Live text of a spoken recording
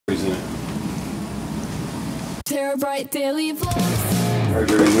TeraBrite daily vlogs.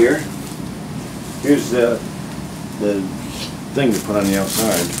 Charger in here. Here's the thing to put on the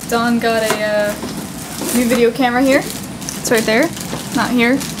outside. Dawn got a new video camera here. It's right there. Not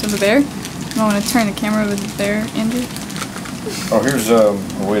here. It's over there. I want to turn the camera over there, Andrew. Oh, here's a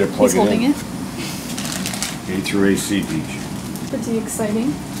way to plug He's holding it. A through AC beach. Pretty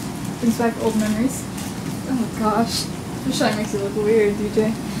exciting. Brings back old memories. Oh gosh. This shot makes you look weird,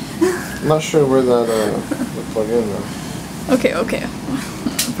 DJ. I'm not sure where that would plug in though. Okay, okay.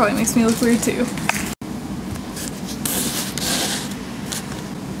 It probably makes me look weird too.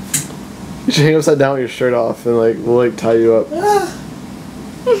 You should hang upside down with your shirt off and we'll tie you up.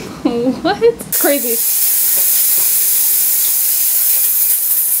 What? It's crazy.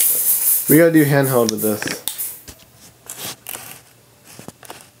 We gotta do handheld with this.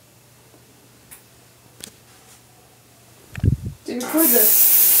 Dude, record this.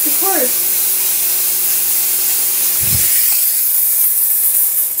 Record.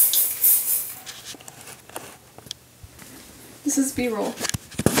 This is B-roll.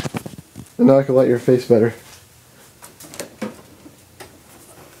 And now I can light your face better.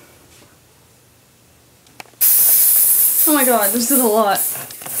 Oh my god, this is a lot.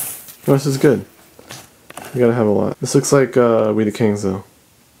 Oh, this is good. You gotta have a lot. This looks like We the Kings though.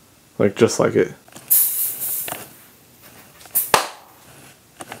 Like just like it.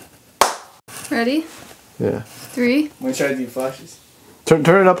 Ready? Yeah. 3. I'm gonna try to do flashes. Turn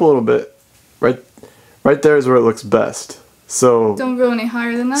it up a little bit. Right there is where it looks best. So Don't go any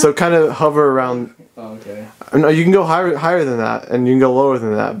higher than that. So kind of hover around. Oh, okay. No, you can go higher than that, and you can go lower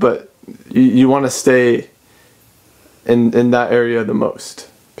than that, but you want to stay in that area the most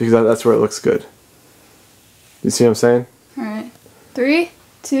because that's where it looks good. You see what I'm saying? All right. 3,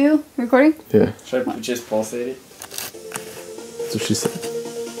 2, recording. Yeah. Should I just pulsate it? That's what she said.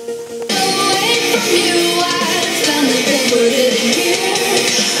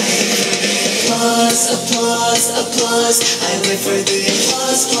 Applause, applause, I live for the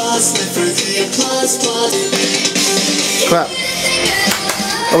applause, live for the applause. Clap.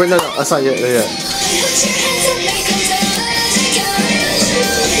 Oh wait, no, that's not yet.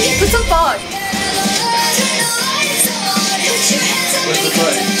 Put some fog. What's the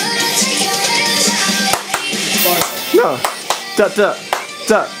play? No.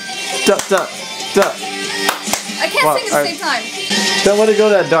 Da. I can't Wow, sing at the same time. Don't let it go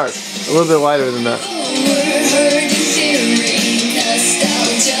that dark. A little bit lighter than that.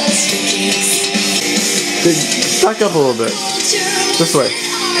 Back up a little bit. This way.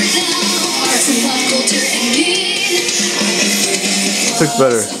 This looks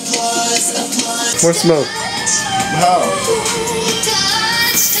better. More smoke. How?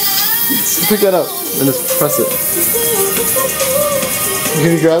 Pick that up and just press it.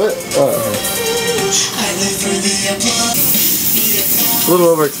 Can you grab it? Oh, okay. A little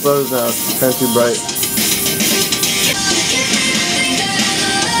overexposed now. It's kind of too bright.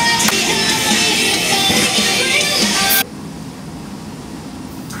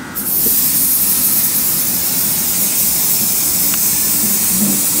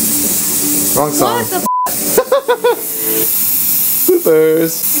 Wrong song. What the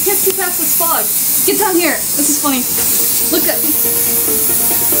Bloopers. I can't see past this fog. Get down here. This is funny. Look at me.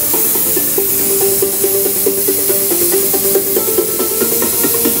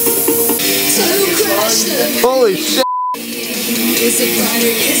 Holy shit.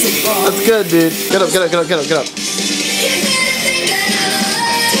 That's good, dude. Get up.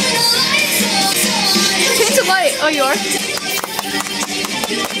 Change the light. Oh, you are?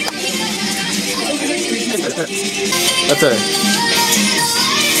 That's it.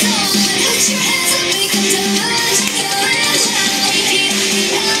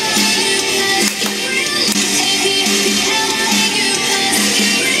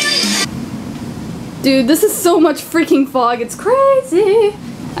 Dude, this is so much freaking fog. It's crazy.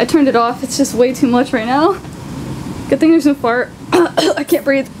 I turned it off. It's just way too much right now. Good thing there's no fire. I can't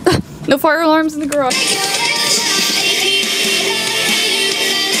breathe. No fire alarms in the garage.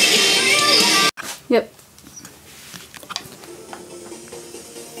 Yep.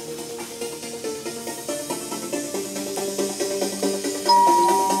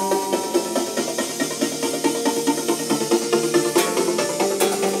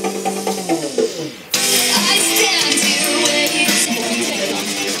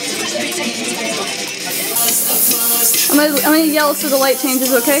 I'm gonna yell so the light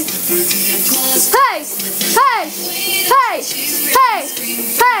changes, okay? Hey! Hey! Hey! Hey!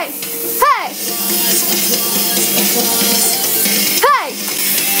 Hey! Hey! Hey!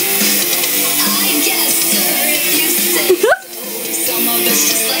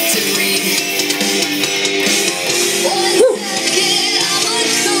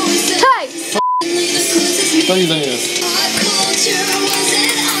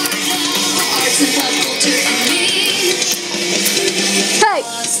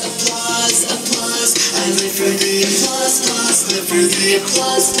 light. Applause, applause. I live for the applause, live for the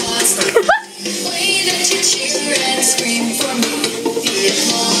applause. Way that you cheer and scream for me. The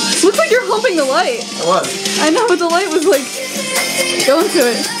applause. Looks like you're humping the light. It was. I know, but the light was like going to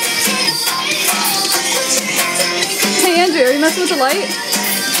it. Hey Andrew, are you messing with the light?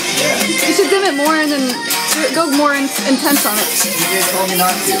 Yeah. You should dim it more and then go more intense on it. You just told me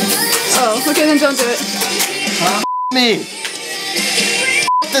not to. Oh, okay, then don't do it. Me.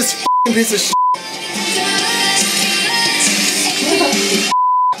 This f***ing piece of shit.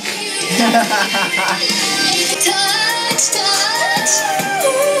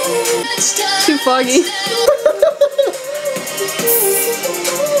 Too foggy.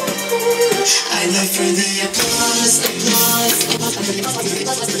 I live for the applause,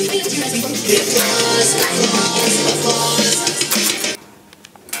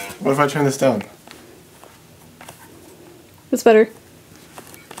 What if I turn this down? It's better.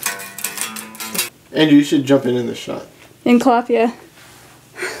 Andrew, you should jump in this shot. And clap, yeah.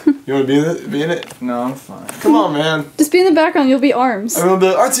 You want to be in it? No, I'm fine. Come on, man. Just be in the background, you'll be arms. I'm gonna be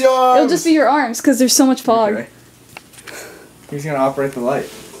artsy arms. It'll just be your arms, because there's so much fog. Okay. Who's gonna operate the light?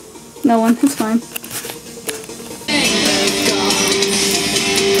 No one, it's fine.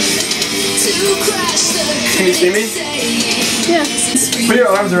 Can you see me? Yeah. Put your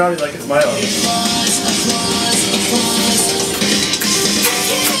arms around me like it's my arms.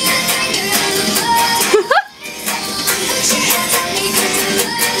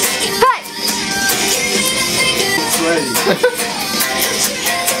 Hi!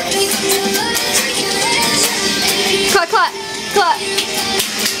 Clap, clap, clap.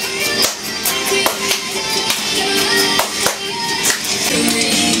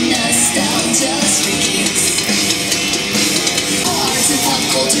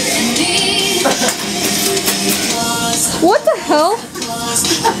 What the hell?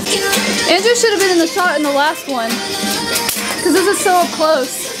 Andrew should have been in the shot in the last one. Because this is so up close.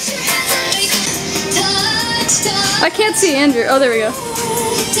 I can't see Andrew. Oh, there we go.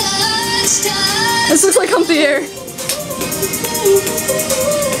 This looks like humpy air.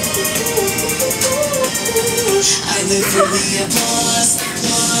 I live for the applause,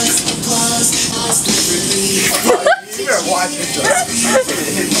 You better watch it.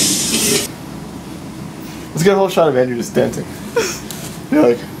 Let's get a whole shot of Andrew just dancing. You're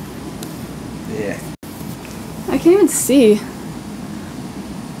like, Yeah. I can't even see.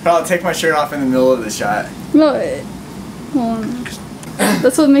 I'll take my shirt off in the middle of the shot. No, hold on.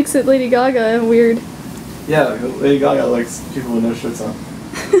 That's what makes it Lady Gaga weird. yeah, Lady Gaga likes people with no shirts on.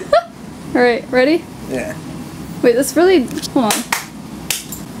 Alright, ready? Yeah. Wait, that's really. Hold on.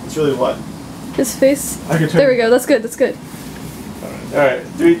 It's really what? His face. I can turn. There we go, that's good, that's good. Alright,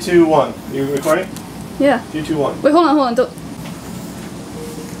 3, 2, 1. You recording? Yeah. 3, 2, 1. Wait, hold on, don't.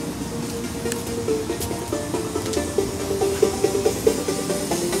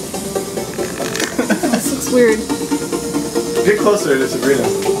 This looks weird. Get closer to Sabrina. I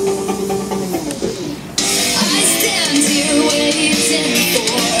stand here waiting for you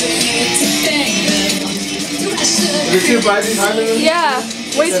to bang them. Is it too bright behind her? Yeah,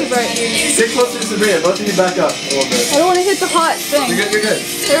 way too bright. Get closer to Sabrina. Both of you back up a little bit. I don't want to hit the hot thing. You're good, you're good.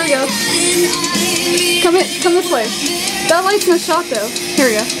 There we go. Come this way. That light's no shot though.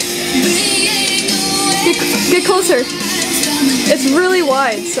 Here we go. Get closer. It's really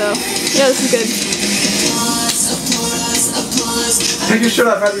wide, so yeah, this is good. Take your shirt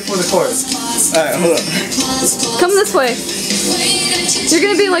off right before the chorus. Alright, hold on. Come this way. You're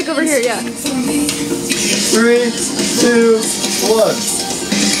gonna be like over here, yeah. 3, 2, 1.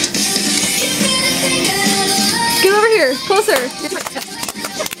 Get over here, closer.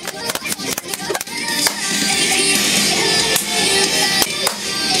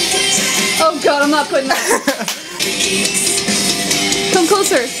 Oh god, I'm not putting that. Come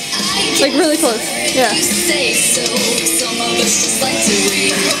closer. Like really close. Yeah. Say so, some of us just like to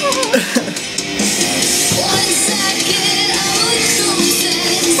read. 1 second, our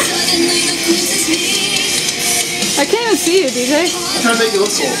cruising, suddenly the cruise is me. I can't even see you, DJ. I'm trying to make it look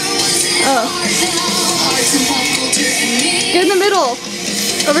cool. Oh. Get in the middle.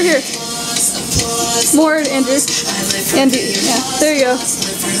 Over here. More, Andrew. Andy. Yeah. There you go.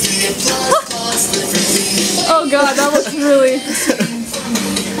 Oh god, that looks really.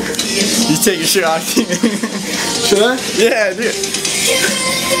 You take your shirt off. Should I? Yeah, do it.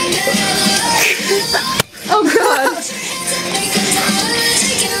 Oh god.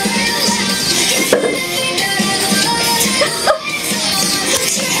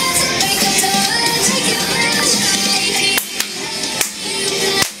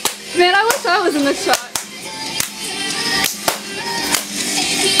 Man, I wish I was in this shot.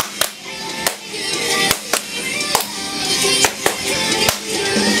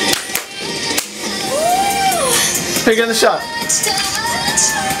 Take it in the shot. I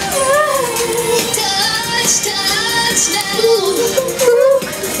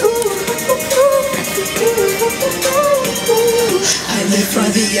live for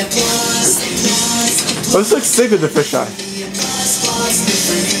the applause. Oh, this looks sick with the fisheye.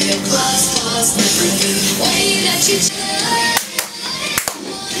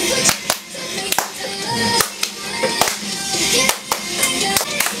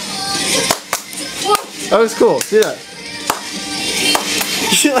 That was cool. See that?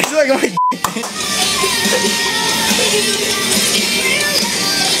 She likes like my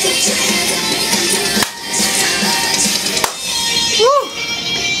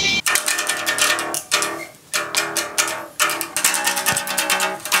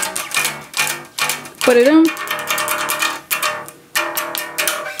Put it in.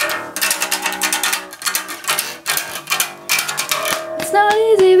 It's not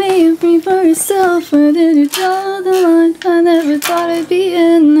easy being free for yourself. Where did you draw the line? I never thought I'd be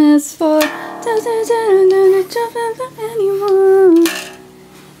in this for. Jumping for anyone.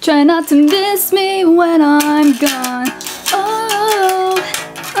 Try not to miss me when I'm gone. Oh,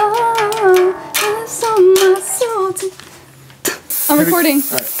 oh, that's on my soul. I'm recording.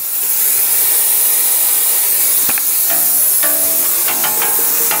 All right.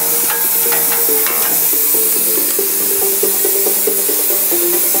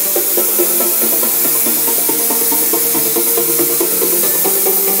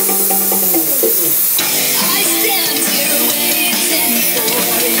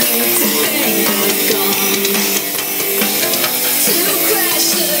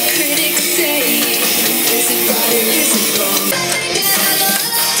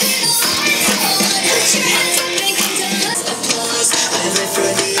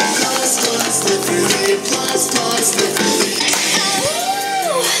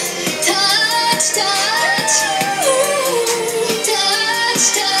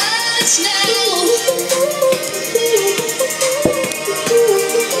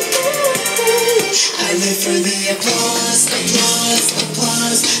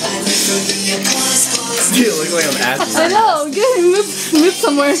 Dude, it looks like I'm asking. I know, good. Move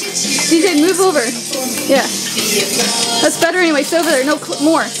somewhere. DJ, move over. Yeah. That's better anyway. Stay over there. No,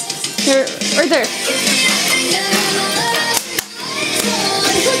 more. Here, right there.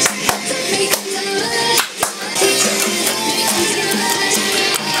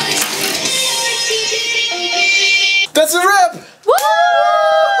 That's a wrap! Woo!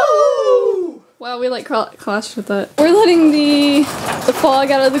 Wow, we like clashed with that. We're letting the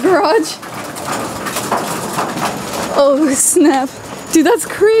fog out of the garage. Oh snap. Dude, that's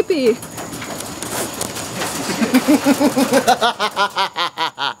creepy.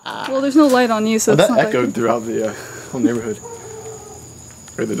 Well, there's no light on you, so it's That not echoed throughout the whole neighborhood.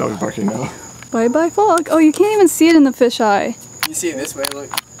 Or the dog's barking now. Bye bye fog. Oh, you can't even see it in the fisheye. You see it this way,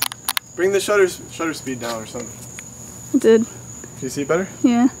 look. Bring the shutter speed down or something. It did. Can you see it better?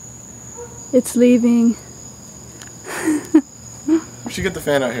 Yeah. It's leaving. We should get the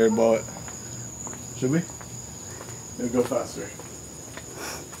fan out here and blow it. Should we? It'll go faster.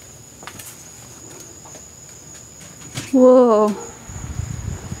 Whoa.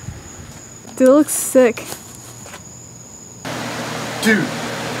 Dude, it looks sick. Dude,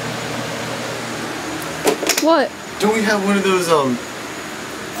 What? don't we have one of those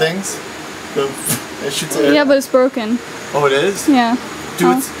things? It shoots air. Yeah, but it's broken. Oh, it is? Yeah.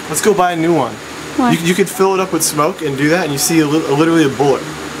 Dude, Oh. let's go buy a new one. Why? You could fill it up with smoke and do that, and you see literally a bullet.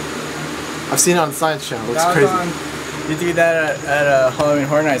 I've seen it on the Science Channel. It's That was crazy. on- You do that at Halloween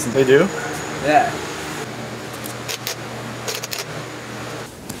Horror Nights. They do? Yeah.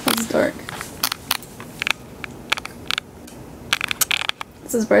 It's dark.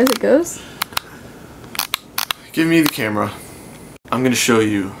 It's as bright as it goes? Give me the camera. I'm gonna show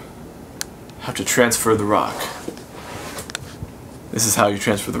you how to transfer the rock. This is how you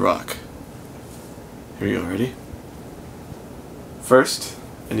transfer the rock. Here you go, ready? First,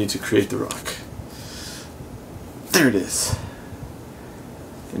 I need to create the rock. There it is.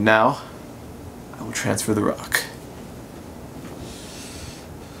 And now, I will transfer the rock.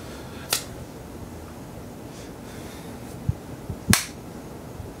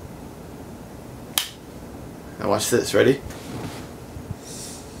 Now watch this, ready?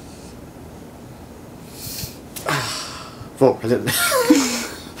 Whoa, I didn't.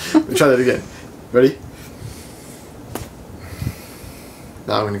 Let me try that again. Ready?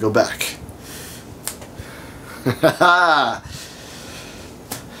 Now I'm gonna go back.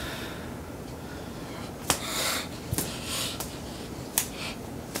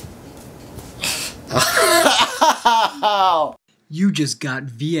 You just got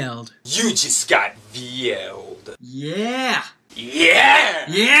VL'd. You just got VL. world. Yeah! Yeah!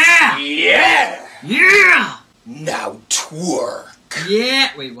 Yeah! Yeah! Yeah! Now twerk. Yeah!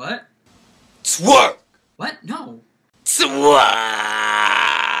 Wait, what? Twerk! What? No. Twerk!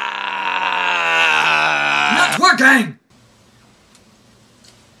 Not twerking!